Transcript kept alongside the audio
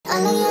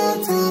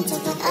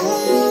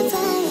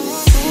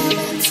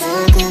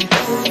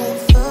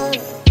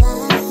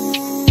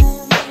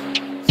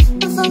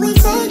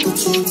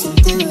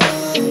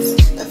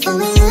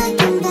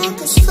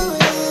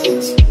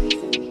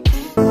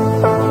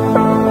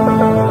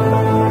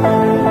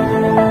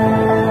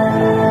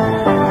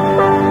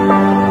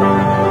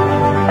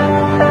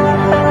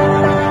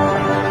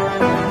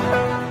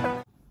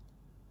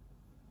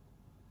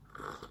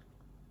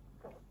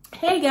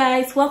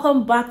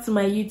welcome back to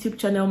my YouTube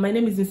channel. My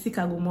name is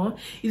NSIKAK.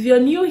 If you're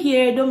new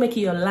here, don't make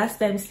it your last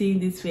time seeing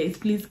this face.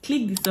 Please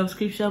click the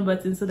subscription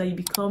button so that you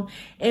become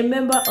a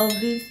member of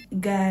this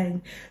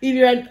gang. If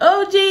you're an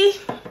OG,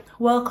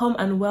 welcome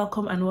and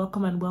welcome and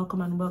welcome and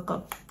welcome and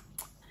welcome.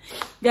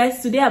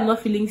 Guys, today I'm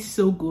not feeling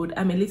so good.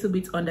 I'm a little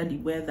bit under the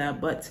weather,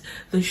 but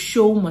the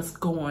show must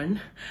go on.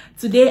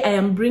 Today I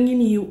am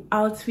bringing you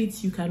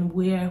outfits you can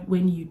wear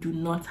when you do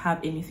not have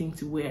anything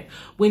to wear,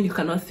 when you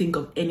cannot think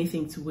of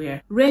anything to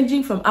wear,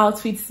 ranging from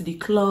outfits to the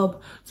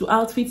club, to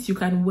outfits you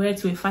can wear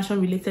to a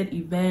fashion related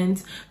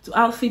event, to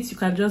outfits you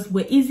can just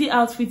wear, easy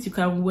outfits you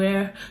can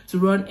wear to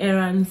run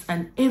errands,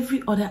 and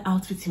every other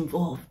outfit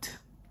involved.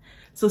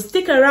 So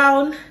stick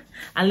around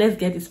and let's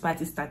get this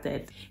party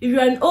started. If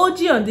you're an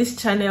OG on this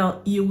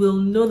channel, you will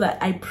know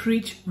that I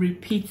preach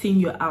repeating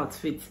your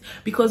outfits,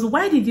 because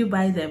why did you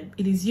buy them?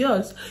 It is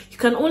yours. You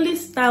can only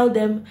style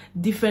them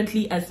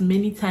differently as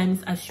many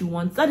times as you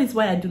want. That is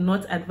why I do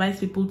not advise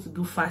people to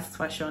do fast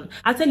fashion.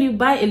 I tell you,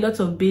 buy a lot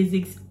of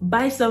basics,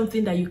 buy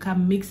something that you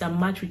can mix and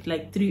match with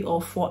like 3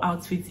 or 4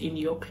 outfits in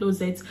your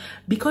closet,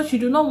 because you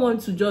do not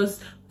want to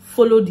just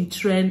follow the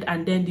trend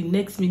and then the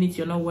next minute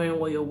you're not wearing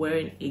what you're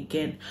wearing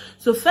again.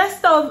 So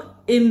first off,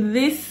 in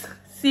this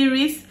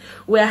series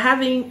we're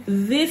having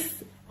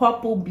this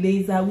purple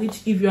blazer,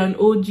 which if you're an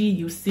OG,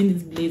 you've seen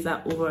this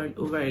blazer over and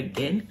over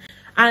again.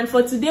 And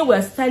for today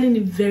we're styling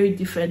it very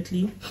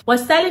differently. We're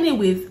styling it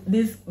with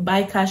these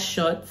biker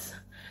shorts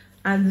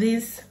and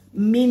this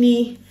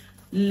mini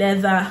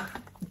leather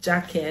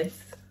jacket.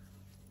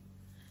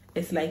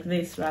 It's like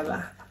this,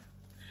 rather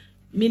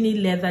mini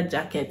leather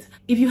jacket.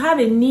 If you have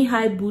a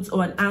knee-high boot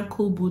or an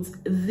ankle boot,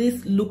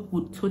 this look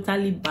would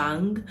totally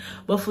bang.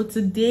 But for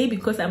today,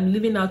 because I'm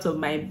living out of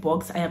my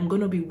box, I am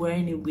going to be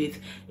wearing it with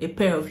a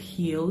pair of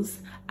heels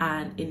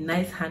and a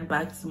nice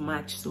handbag to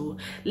match. So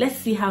let's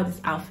see how this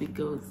outfit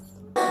goes.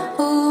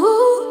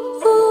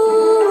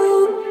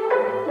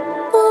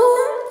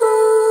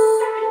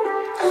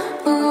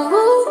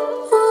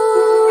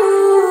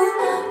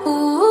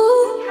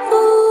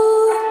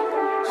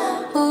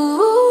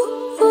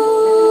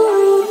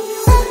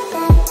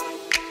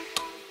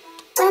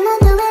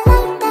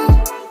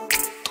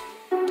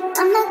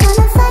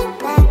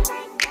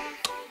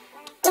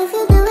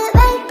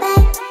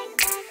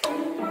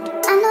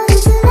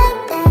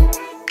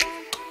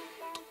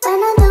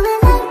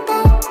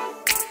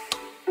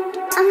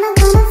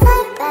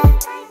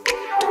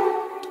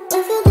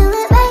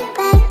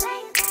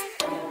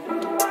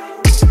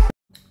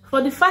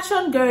 For the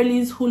fashion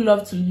girlies who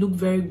love to look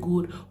very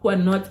good, who are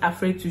not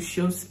afraid to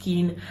show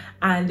skin,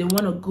 and they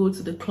want to go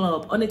to the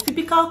club, on a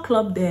typical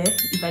club there,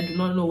 if I do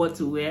not know what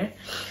to wear,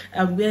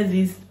 I wear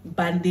this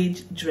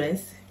bandage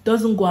dress.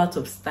 Doesn't go out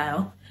of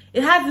style.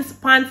 It has this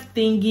pants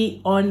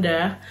thingy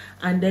under,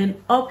 and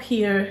then up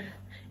here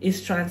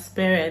is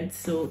transparent.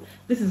 So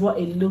this is what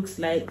it looks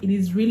like. It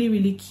is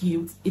really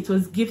cute. It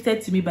was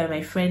gifted to me by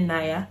my friend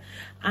Naya,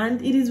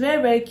 and it is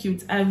very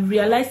cute. I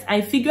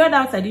figured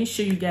out I didn't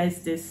show you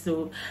guys this,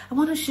 so I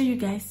want to show you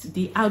guys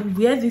today. I would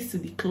wear this to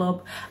the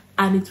club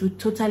and it would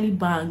totally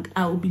bang.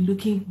 I will be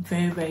looking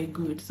very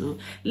good. So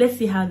let's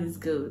see how this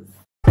goes.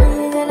 When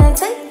you gonna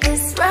take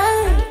this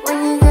ride?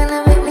 When you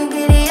gonna make me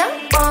giddy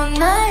up all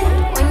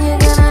night? When you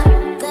gonna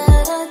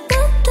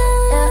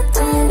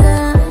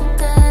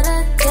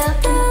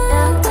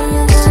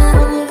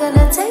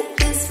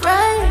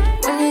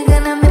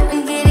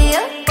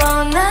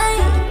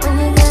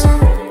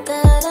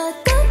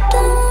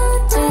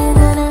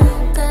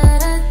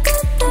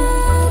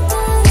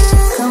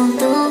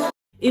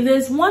If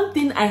there's one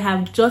thing I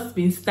have just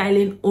been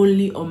styling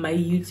only on my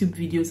YouTube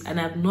videos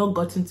and I've not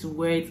gotten to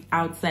wear it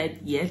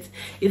outside yet,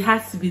 it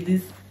has to be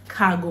this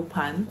cargo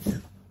pants.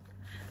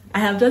 I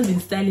have just been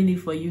styling it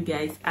for you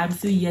guys. I'm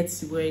still yet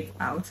to wear it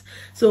out.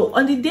 So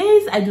on the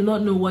days I do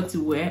not know what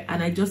to wear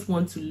and I just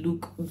want to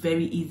look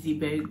very easy,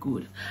 very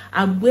good,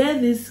 I wear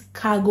this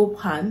cargo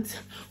pants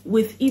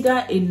with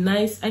either a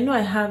nice, I know I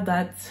have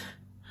that,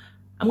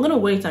 I'm gonna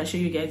wear it and show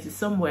you guys. It's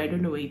somewhere, I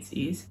don't know where it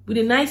is, with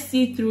a nice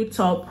see-through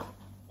top,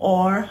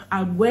 or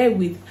I'd wear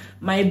with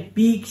my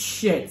big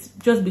shirt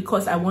just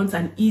because I want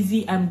an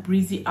easy and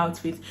breezy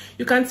outfit.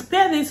 You can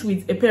pair this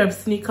with a pair of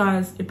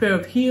sneakers, a pair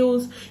of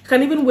heels. You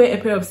can even wear a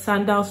pair of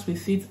sandals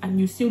with it and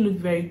you still look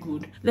very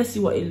good. Let's see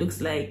what it looks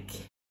like.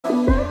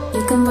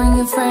 You can bring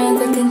your friends,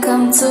 they can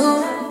come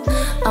too.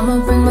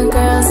 I'ma bring my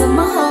girls and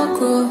my whole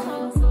crew.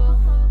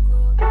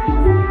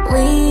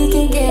 We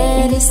can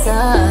get it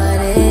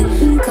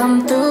started.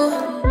 Come through.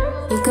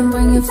 You can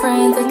bring your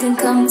friends, they can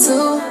come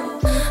too.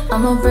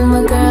 I'ma bring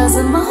my girls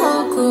and my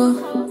whole crew.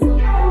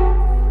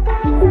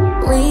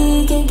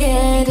 We can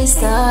get it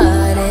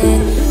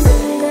started.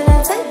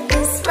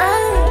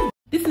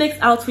 next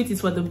outfit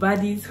is for the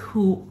baddies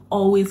who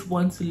always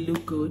want to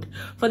look good.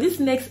 For this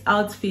next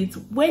outfit,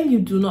 when you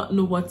do not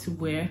know what to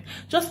wear,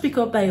 just pick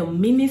up your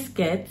mini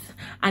skirt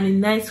and a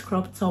nice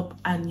crop top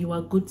and you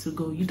are good to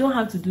go. You don't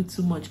have to do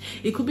too much.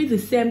 It could be the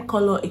same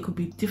color, it could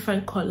be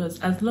different colors.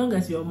 As long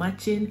as you're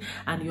matching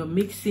and you're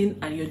mixing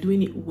and you're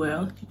doing it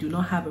well, you do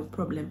not have a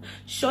problem.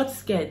 Short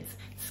skirts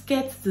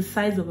the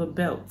size of a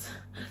belt.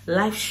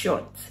 Life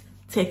short,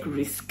 take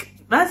risk.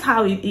 That's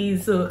how it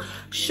is. So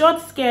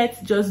short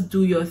skirts, just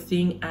do your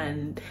thing,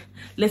 and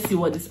let's see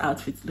what this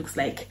outfit looks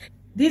like.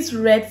 This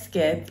red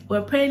skirt,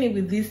 we're pairing it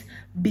with this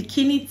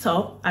bikini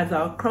top as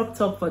our crop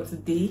top for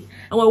today,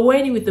 and we're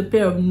wearing it with a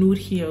pair of nude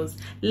heels.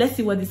 Let's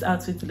see what this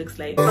outfit looks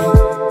like.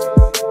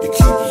 You keep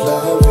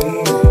loving me.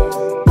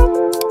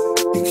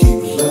 You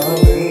keep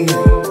loving me.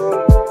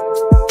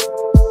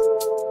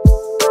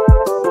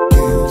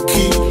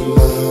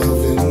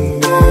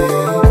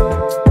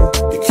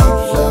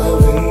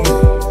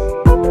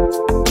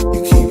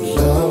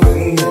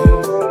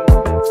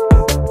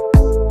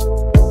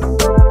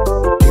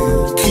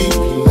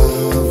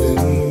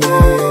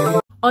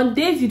 On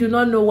days you do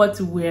not know what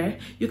to wear,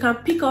 you can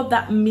pick up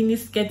that mini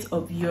skirt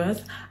of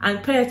yours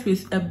and pair it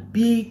with a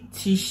big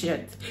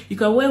t-shirt. You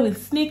can wear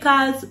with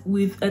sneakers,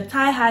 with a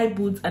tie-high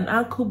boot, an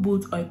ankle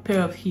boot, or a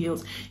pair of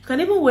heels. You can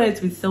even wear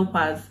it with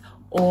slippers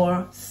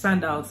or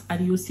sandals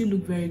and you'll still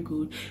look very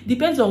good.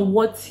 Depends on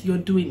what you're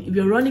doing. If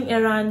you're running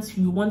errands,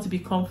 you want to be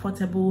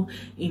comfortable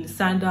in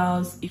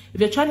sandals. If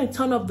you're trying to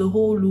turn up the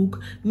whole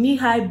look,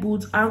 knee-high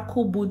boots,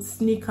 ankle boots,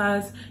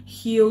 sneakers,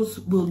 heels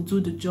will do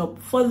the job.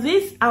 For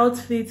this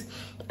outfit,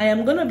 I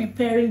am gonna be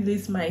pairing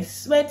this my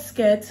sweat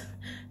skirt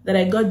that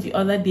I got the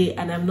other day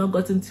and I've not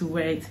gotten to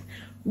wear it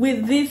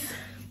with this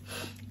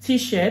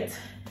t-shirt,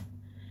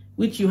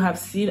 which you have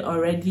seen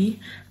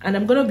already, and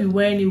I'm gonna be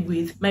wearing it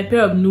with my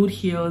pair of nude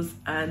heels,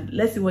 and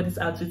let's see what this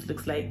outfit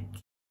looks like.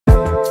 You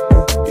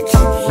keep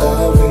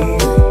loving me.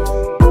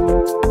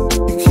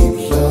 You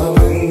keep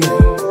loving me.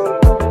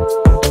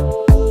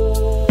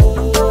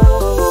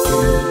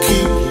 You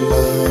keep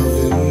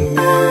loving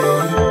me.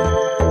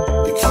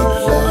 You keep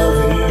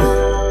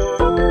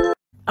loving me.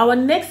 Our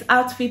next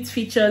outfit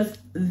features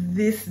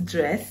this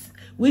dress,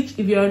 which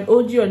if you're an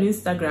OG on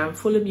Instagram,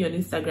 follow me on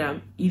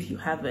Instagram. If you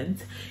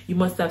haven't, you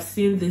must have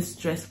seen this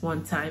dress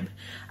one time.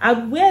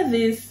 I'd wear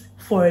this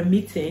for a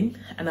meeting,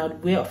 and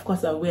I'd wear, of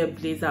course, I'll wear a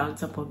blazer on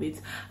top of it.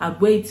 I'd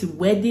wear it to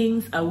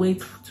weddings, I'd wear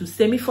it to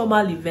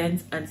semi-formal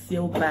events, and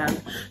still bang.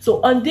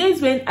 So on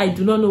days when I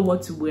do not know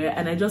what to wear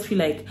and I just feel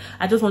like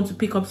I just want to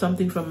pick up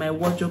something from my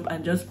wardrobe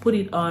and just put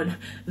it on,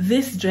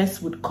 this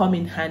dress would come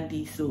in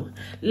handy. So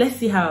let's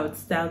see how I would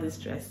style this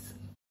dress.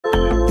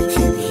 You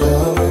keep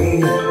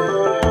loving me.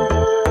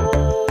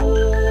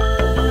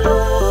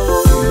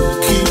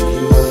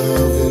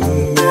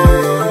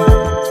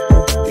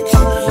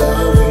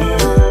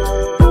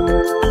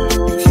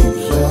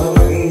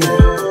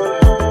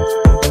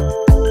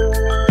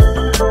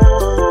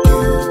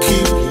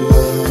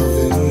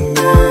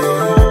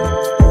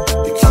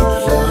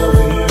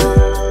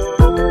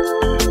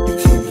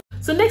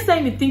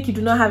 You think you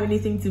do not have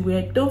anything to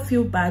wear, don't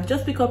feel bad.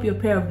 Just pick up your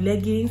pair of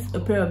leggings, a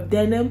pair of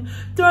denim,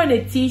 throw on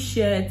a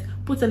t-shirt,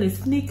 put on a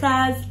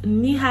sneakers,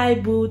 knee-high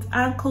boot,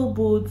 ankle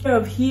boot, pair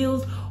of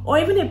heels, or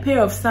even a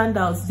pair of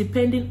sandals,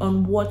 depending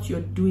on what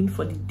you're doing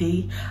for the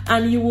day,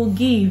 and you will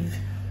give.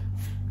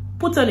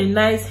 Put on a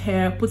nice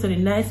hair, put on a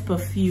nice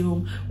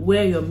perfume,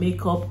 wear your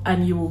makeup,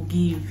 and you will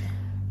give.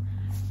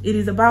 It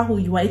is about who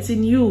you are. It's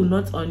in you,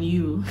 not on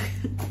you.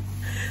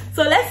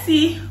 So let's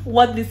see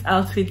what this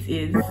outfit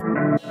is.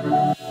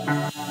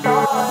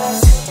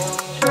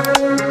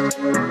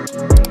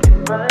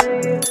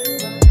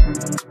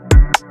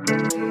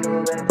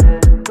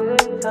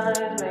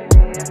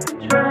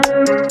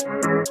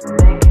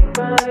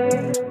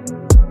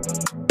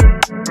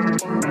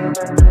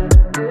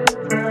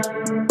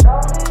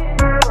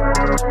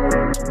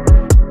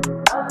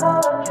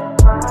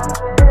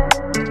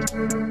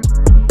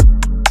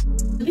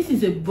 This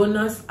is a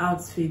bonus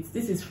outfit.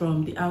 This is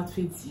from the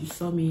outfits you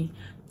saw me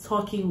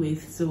talking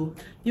with. So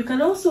you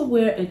can also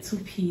wear a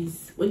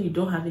two-piece when you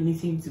don't have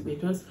anything to wear.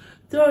 Just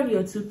throw on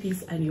your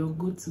two-piece and you're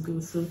good to go.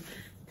 So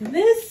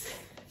this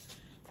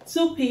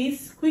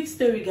two-piece, quick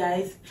story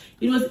guys,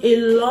 it was a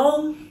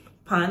long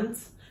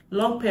pants,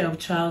 long pair of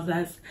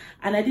trousers,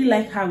 and I didn't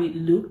like how it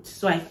looked,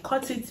 so I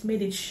cut it,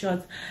 made it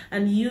short,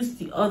 and used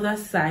the other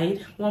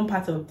side, one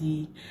part of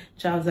the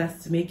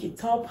trousers, to make it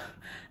top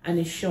and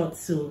a short.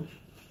 So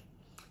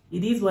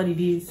it is what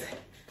it is.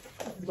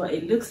 But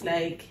it looks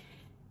like.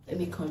 Let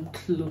me come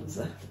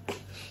closer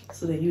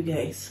so that you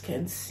guys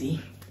can see.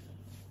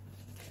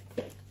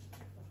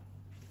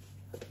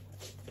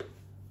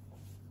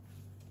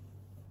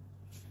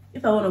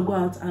 If I want to go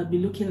out, I'll be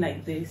looking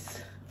like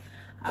this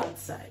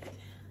outside.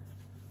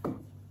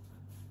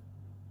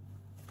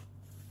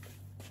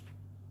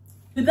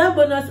 With that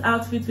bonus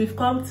outfit, we've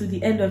come to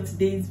the end of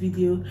today's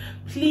video.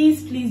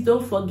 Please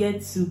don't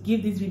forget to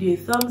give this video a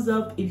thumbs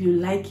up if you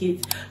like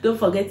it. Don't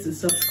forget to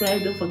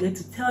subscribe. Don't forget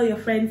to tell your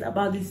friends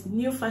about this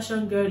new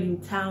fashion girl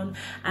in town.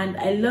 And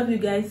I love you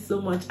guys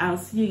so much. I'll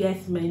see you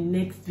guys in my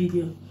next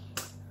video.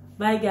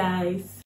 Bye guys.